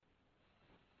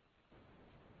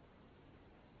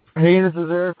Hey, this is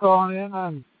Eric calling in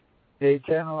on day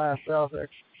 10 of last South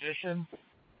Expedition.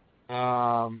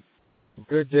 Um,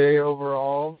 Good day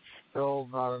overall. Still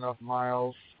not enough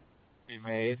miles to be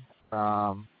made.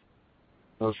 Um,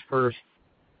 those first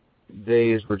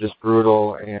days were just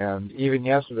brutal, and even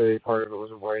yesterday, part of it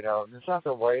was a whiteout. And it's not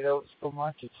the whiteout so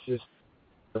much; it's just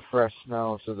the fresh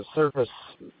snow. So the surface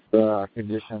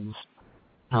conditions,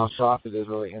 how soft it is,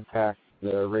 really impact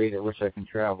the rate at which I can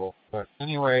travel. But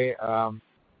anyway.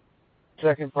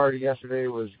 Second part of yesterday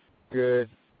was good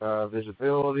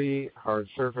visibility, hard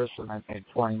surface, and I made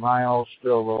 20 miles.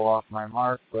 Still a little off my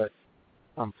mark, but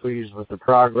I'm pleased with the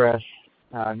progress.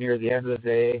 Near the end of the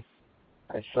day,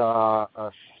 I saw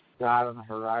a dot on the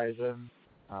horizon,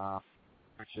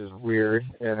 which is weird,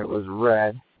 and it was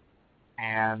red.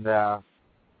 And it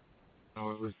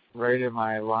was right in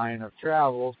my line of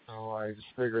travel, so I just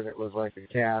figured it was like a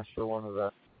cache for one of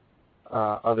the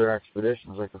other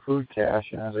expeditions, like a food cache.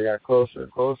 And as I got closer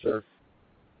and closer,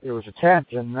 it was a tent,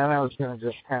 and then I was going to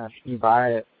just kind of ski by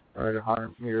it right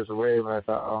 100 meters away, but I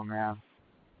thought, oh man,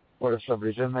 what if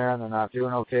somebody's in there and they're not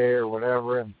doing okay or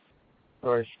whatever? And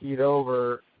so I skied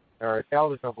over, or I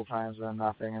yelled a couple times and then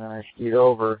nothing, and then I skied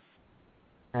over,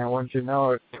 and wouldn't you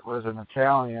know it, it was an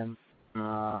Italian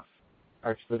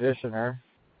expeditioner,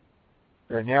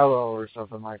 Daniello or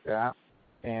something like that,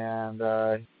 and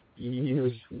he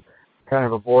was kind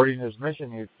of aborting his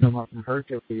mission. He'd come up from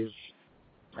Hercules,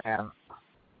 and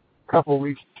a couple of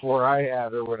weeks before I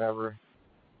had or whatever,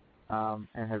 and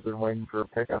had been waiting for a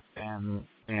pickup. And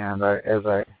as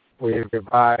I waved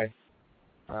goodbye,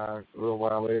 a little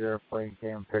while later, a plane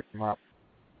came and picked him up,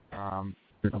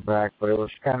 took him back. But it was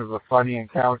kind of a funny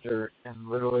encounter in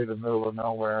literally the middle of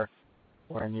nowhere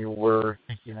when you were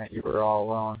thinking that you were all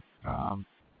alone,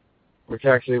 which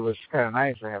actually was kind of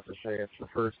nice, I have to say. It's the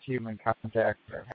first human contact I've